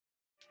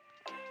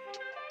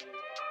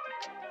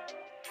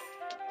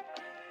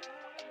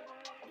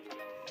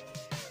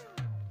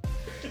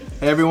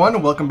Hey everyone,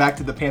 and welcome back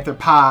to the Panther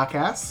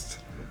Podcast.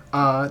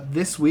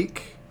 This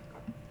week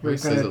He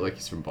says it like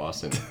he's from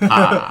Boston.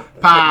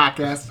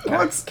 podcast.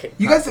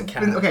 You guys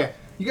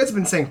have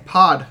been saying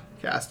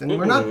podcast, and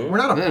we're not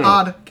a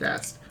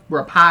podcast.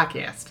 We're a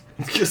podcast.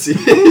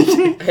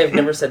 I have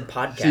never said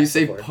podcast. So you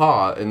say before.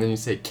 paw and then you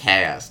say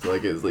cast,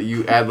 like it's like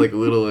you add like a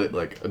little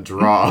like a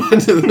draw to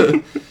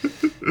the.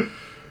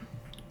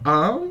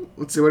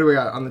 Let's see, what do we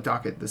got on the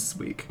docket this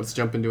week? Let's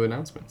jump into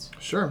announcements.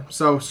 Sure.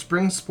 So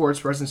spring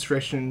sports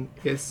registration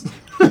is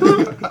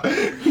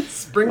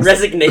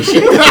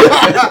Resignation.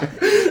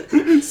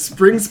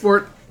 spring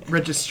sport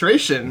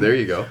registration. There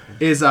you go.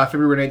 Is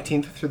February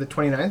 19th through the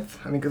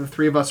 29th. I think the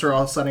three of us are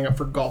all signing up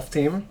for golf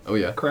team. Oh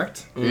yeah.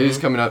 Correct? It is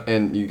coming up,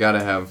 and you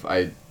gotta have.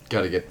 I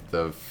gotta get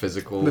the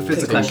physical taken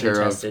Concussion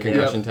care of. tested,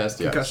 Concussion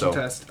test. Yeah. Concussion so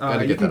test.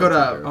 gotta You get can that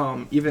go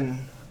taken to even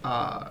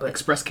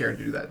Express Care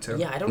to do that too.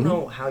 Yeah, I don't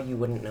know how you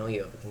wouldn't know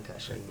you have a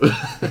concussion.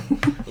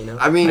 You know?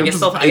 I mean, I guess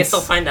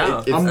they'll find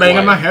out. I'm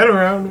banging my head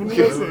around.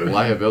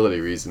 Liability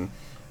reason.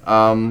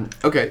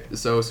 Okay,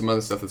 so some other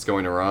stuff that's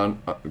going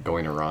around.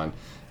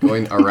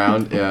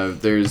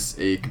 There's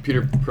a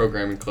computer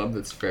programming club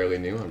that's fairly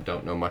new. I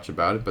don't know much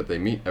about it, but they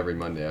meet every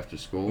Monday after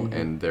school,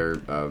 and they're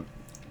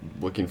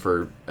looking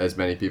for as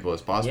many people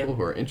as possible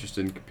who are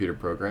interested in computer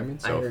programming.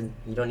 So I heard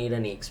you don't need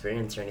any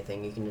experience or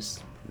anything. You can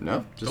just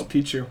no, just They'll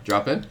teach you.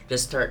 drop in.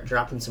 just start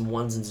dropping some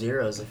ones and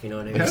zeros, if you know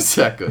what I mean.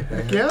 Exactly.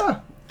 Yeah.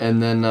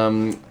 And then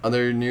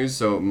other news,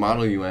 so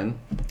Model UN,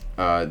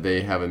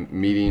 they have a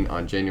meeting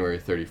on January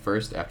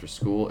 31st after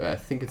school. I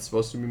think it's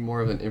supposed to be more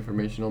of an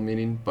informational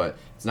meeting, but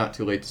it's not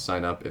too late to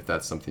sign up if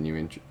that's something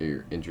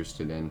you're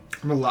interested in.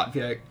 I'm a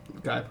Latvia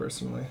guy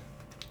personally.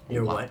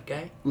 You're what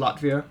guy?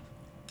 Latvia.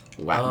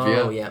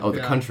 Latvia? Oh, yeah. Oh, the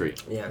Yeah. country.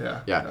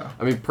 Yeah. Yeah.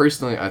 I mean,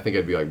 personally, I think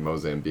I'd be like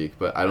Mozambique,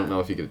 but I don't know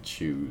if you get to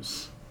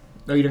choose.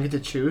 No, you don't get to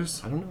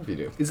choose. I don't know if you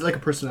do. Is it like a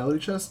personality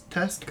test?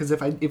 Because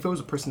if it was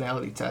a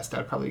personality test,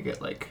 I'd probably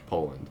get like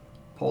Poland.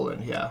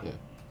 Poland. Yeah.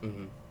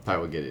 Mm-hmm. I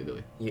would get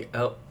Italy.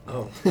 Oh.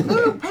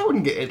 I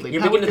wouldn't get Italy.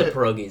 You're Pat big would into the get-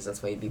 pierogies.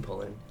 That's why you'd be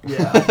Poland.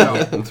 Yeah.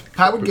 No.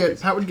 Pat would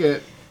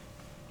get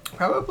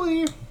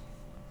probably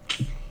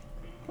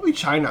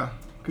China,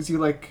 because you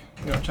like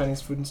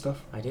Chinese food and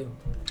stuff. I do.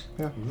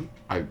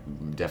 I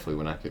definitely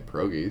would not get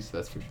pierogies,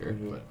 that's for sure.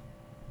 Mhm. But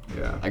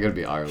Yeah. I gotta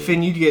be Ireland.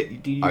 Finn,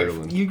 you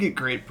Ireland. get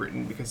Great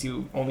Britain because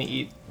you only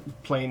eat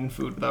plain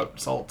food without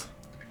salt.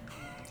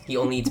 He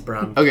only eats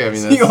brown. Okay, I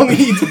mean, He that's... only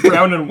eats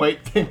brown and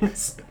white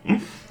things.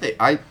 Hey,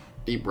 I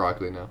eat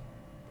broccoli now.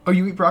 Oh,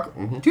 you eat broccoli?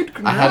 Mhm. Dude,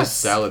 congrats. I had a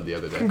salad the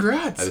other day.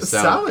 Congrats. I had A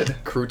salad.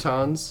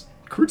 Croutons.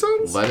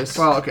 Croutons? Lettuce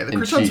Well, okay, the and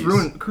croutons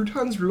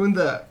cheese. ruin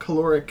the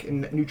caloric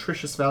and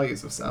nutritious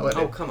values of salad.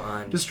 Oh, It come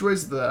on.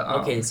 destroys the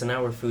Okay, so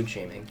now we're food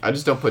shaming. I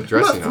just don't put I'm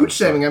dressing not on food it,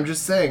 so- shaming. I'm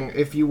just saying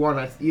if you want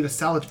to eat a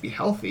salad to be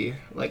healthy,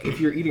 like if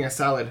you're eating a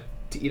salad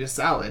to eat a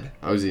salad,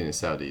 I was eating a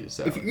salad to eat a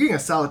salad. if you're eating a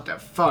salad to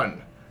have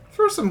fun,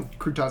 throw some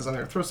croutons on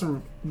there, throw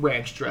some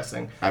ranch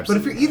dressing.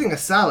 Absolutely. But if you're eating a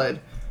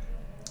salad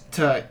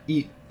to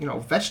eat,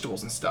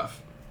 vegetables and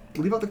stuff,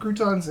 leave out the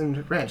croutons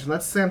and ranch. And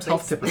that's Sam's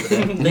health tip of the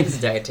day. Thanks,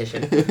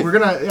 dietitian. We're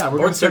gonna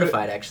Board start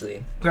certified,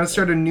 actually. we're gonna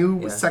start a new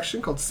Yeah.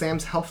 section called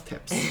Sam's health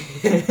tips.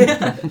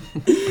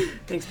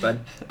 Thanks, bud.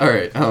 All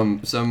right.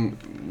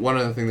 One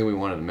other thing that we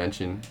wanted to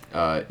mention,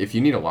 if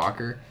you need a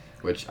locker,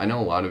 which I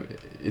know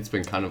it's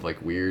been kind of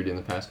like weird in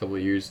the past couple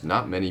of years.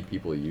 Not many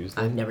people use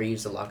them. I've never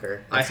used a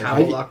locker. I That's have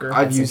okay. a locker.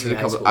 I've That's used it in a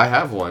high couple. school. I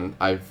have one.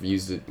 I've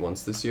used it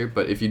once this year.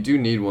 But if you do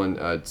need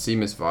one, see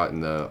Miss Vaught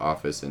in the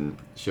office, and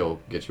she'll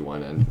get you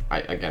one. And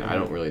I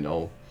don't really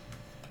know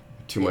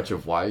too much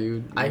of why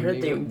you. I heard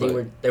need they one,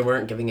 but- they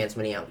weren't giving as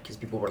many out because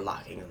people were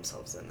locking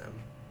themselves in them.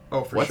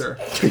 Oh, for What? sure.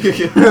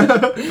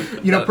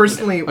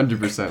 Personally,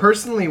 100%.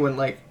 Personally, when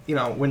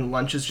when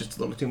lunch is just a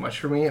little too much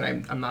for me,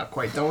 and I'm not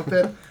quite done with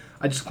it,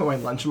 I just put my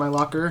lunch in my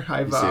locker.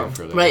 I've You save it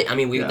for later. Right. I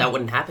mean, Yeah. that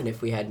wouldn't happen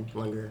if we had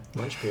longer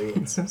lunch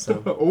periods.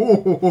 So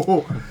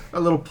a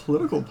little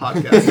political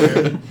podcast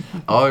here.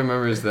 All I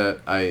remember is that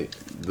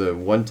the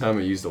one time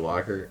I used a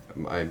locker,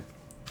 I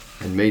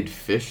made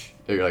fish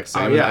or like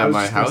salmon yeah, I at was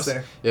my just gonna house.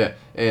 say. Yeah,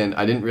 and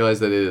I didn't realize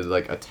that it is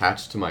like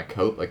attached to my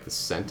coat, like the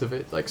scent of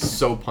it, like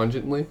so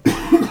pungently.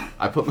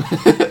 I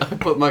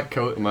put my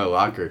coat in my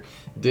locker.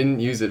 Didn't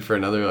use it for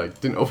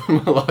didn't open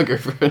my locker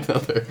for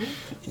another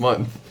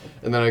month.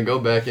 And then I go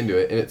back into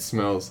it and it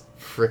smells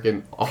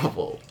freaking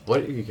awful.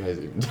 What are you guys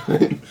even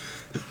doing?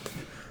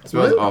 It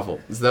smells What? awful.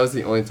 So that was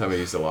the only time I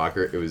used a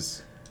locker. It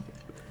was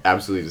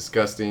absolutely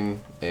disgusting,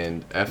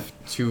 and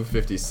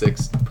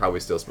F256 probably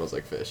still smells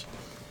like fish.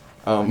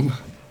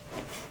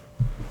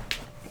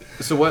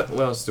 So what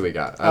else do we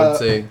got? I would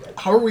say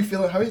How are we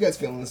feeling? How are you guys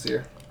feeling this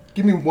year?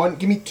 Give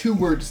me 2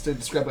 words to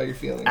describe how you're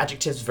feeling.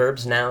 adjectives,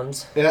 verbs,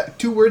 nouns. Yeah,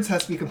 2 words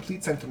has to be a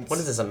complete sentence. What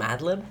is this? A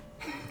Mad Lib?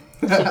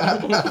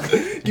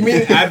 Give me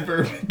an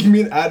adverb. Give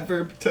me an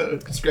adverb to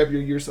describe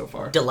your year so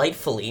far.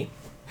 Delightfully.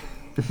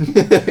 I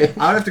would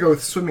have to go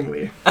with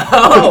swimmingly.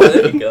 Oh,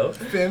 there you go.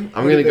 Finn,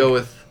 I'm gonna go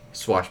with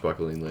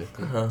swashbucklingly.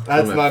 That's One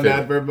of my not an favorite.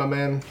 adverb, my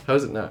man. How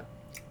is it not?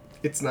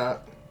 It's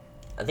not.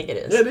 I think it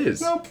is. Yeah, it is.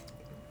 Nope.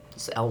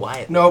 It's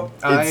L-Y. Nope.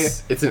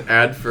 It's an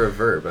ad for a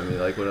verb. I mean,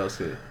 like, what else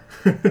could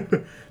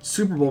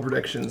Super Bowl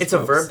predictions. It's a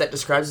folks. verb that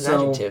describes an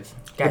adjective.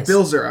 Guys. The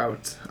Bills are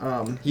out.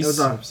 He's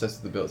so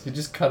obsessed with the Bills. He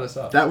just cut us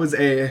off. That was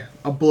a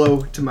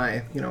blow to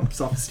my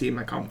self-esteem,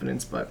 my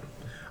confidence, but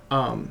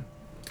I'm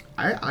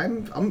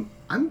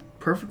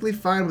perfectly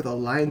fine with a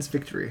Lions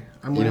victory.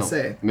 I'm gonna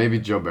say maybe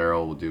Joe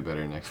Burrow will do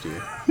better next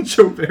year.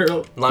 Joe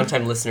Burrow.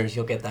 Long-time listeners,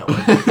 you'll get that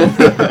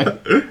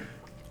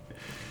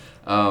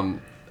one.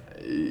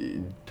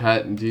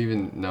 Pat, do you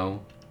even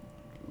know?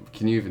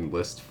 Can you even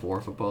list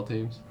 4 football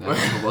teams?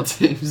 Football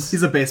teams.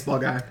 He's a baseball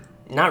guy.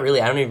 Not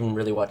really. I don't even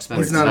really watch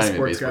sports. He's not a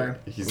sports guy.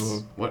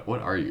 He's what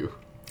are you?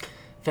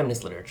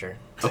 Feminist literature.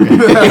 Okay.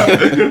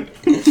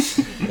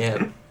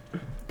 Yeah.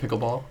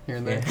 Pickleball here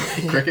and there.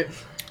 Cricket.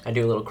 I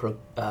do a little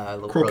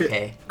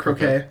croquet.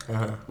 Croquet.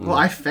 Uh-huh. Well,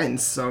 I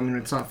fence, so I mean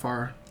it's not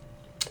far.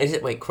 Is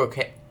it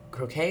croquet?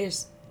 Croquet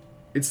is.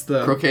 It's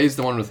the croquet is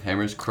the one with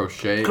hammers.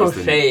 Crochet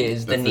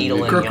is the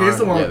needle and croquet is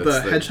the one with the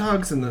that's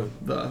hedgehogs and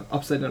the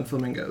upside down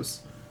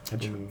flamingos.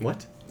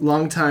 What?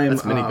 Long time.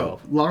 That's mini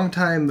golf. Long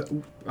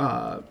time.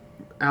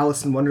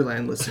 Alice in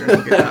Wonderland listener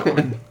will get that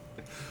one.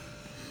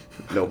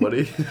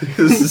 Nobody.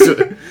 This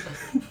is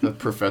a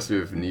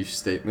professor of niche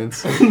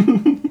statements.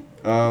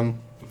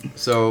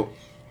 So,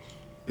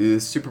 the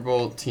Super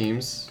Bowl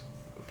teams,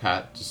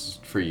 Pat,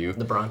 just for you.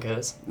 The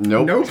Broncos.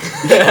 Nope.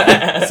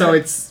 So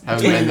it's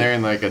haven't been there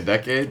in like a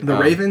decade. The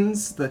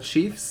Ravens, the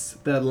Chiefs,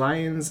 the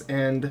Lions,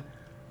 and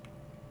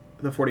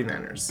the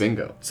 49ers.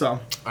 Bingo.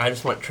 So I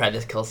just want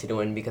Travis Kelce to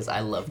win because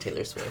I love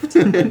Taylor Swift.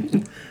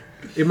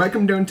 It might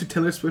come down to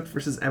Taylor Swift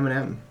versus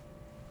Eminem.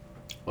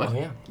 What? Oh,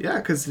 yeah. Yeah,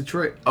 because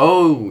Detroit.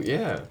 Oh,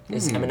 yeah.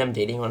 Is Eminem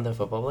dating one of the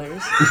football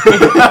players?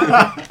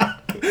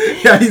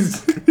 Yeah,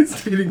 he's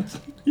dating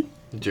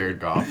Jared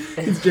Goff.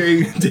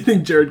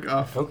 dating Jared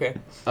Goff. Okay.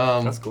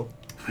 That's cool.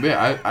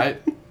 Yeah, I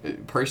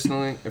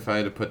personally, if I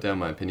had to put down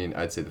my opinion,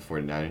 I'd say the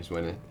 49ers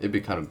win it. It'd be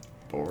kind of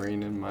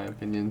boring in my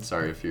opinion.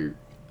 Sorry if you're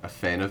a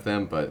fan of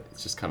them, but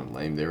it's just kind of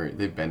lame.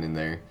 They've been in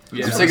there.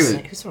 Yeah.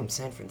 Who's from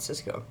San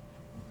Francisco?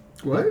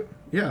 What?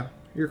 Yeah,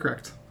 you're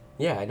correct.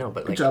 Yeah, I know,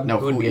 but Good job. No,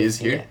 who would who be is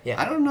here?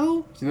 Yeah. I don't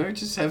know. You know,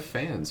 just have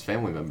fans,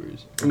 family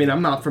members. I mean,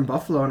 I'm not from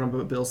Buffalo, and I'm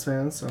a Bills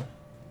fan, so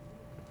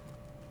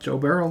Joe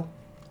Burrow.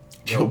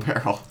 Joe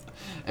Burrow.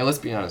 And let's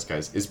be honest,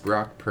 guys, is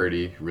Brock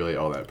Purdy really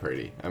all that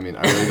pretty? I mean,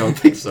 I really don't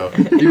think so.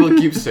 People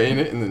keep saying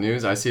it in the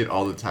news. I see it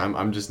all the time.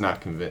 I'm just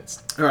not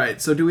convinced. All right,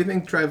 so do we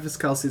think Travis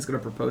Kelce is going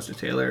to propose to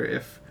Taylor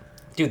if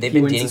Dude, they've he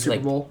been wins dating the for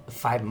Super Bowl?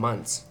 5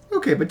 months.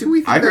 Okay, but do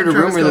we think I heard a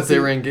Travis rumor that they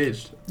Kelce- were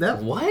engaged.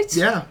 That, What?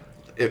 Yeah.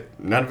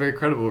 Not a very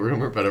credible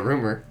rumor, but a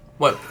rumor.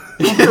 What?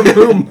 From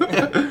whom?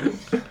 I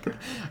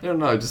don't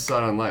know. I just saw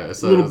it online. I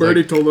saw Little it.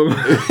 birdie told him.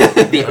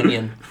 The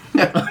Onion.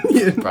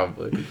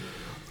 Probably.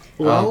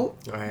 Well,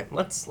 All right,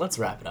 let's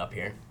wrap it up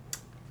here.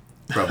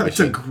 Probably.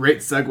 that's a great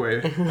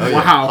segue. Oh, yeah,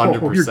 Wow,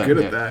 100%, you're good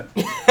yeah. at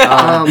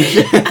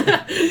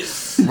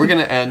that. We're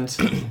gonna end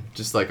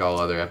just like all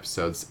other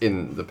episodes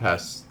in the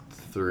past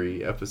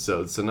 3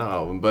 episodes, so not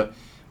all of them, but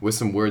with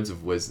some words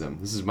of wisdom.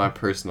 This is my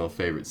personal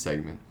favorite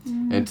segment,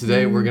 and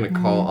today we're gonna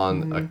call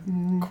on a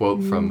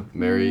quote from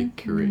Marie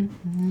Curie.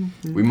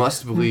 We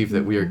must believe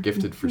that we are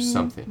gifted for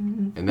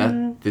something, and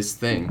that this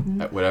thing,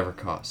 at whatever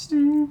cost,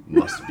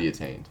 must be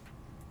attained.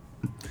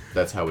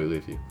 That's how we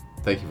leave you.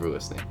 Thank you for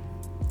listening.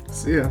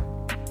 See ya.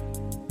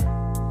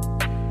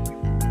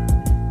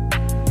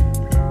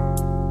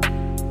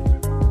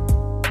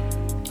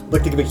 I'd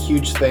like to give a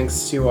huge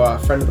thanks to a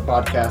friend of the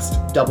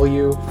podcast,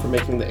 W, for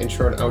making the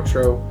intro and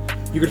outro.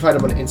 You can find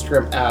him on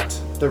Instagram at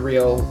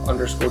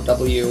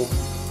 @thereal_W,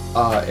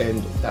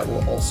 and that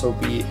will also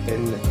be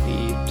in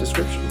the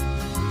description.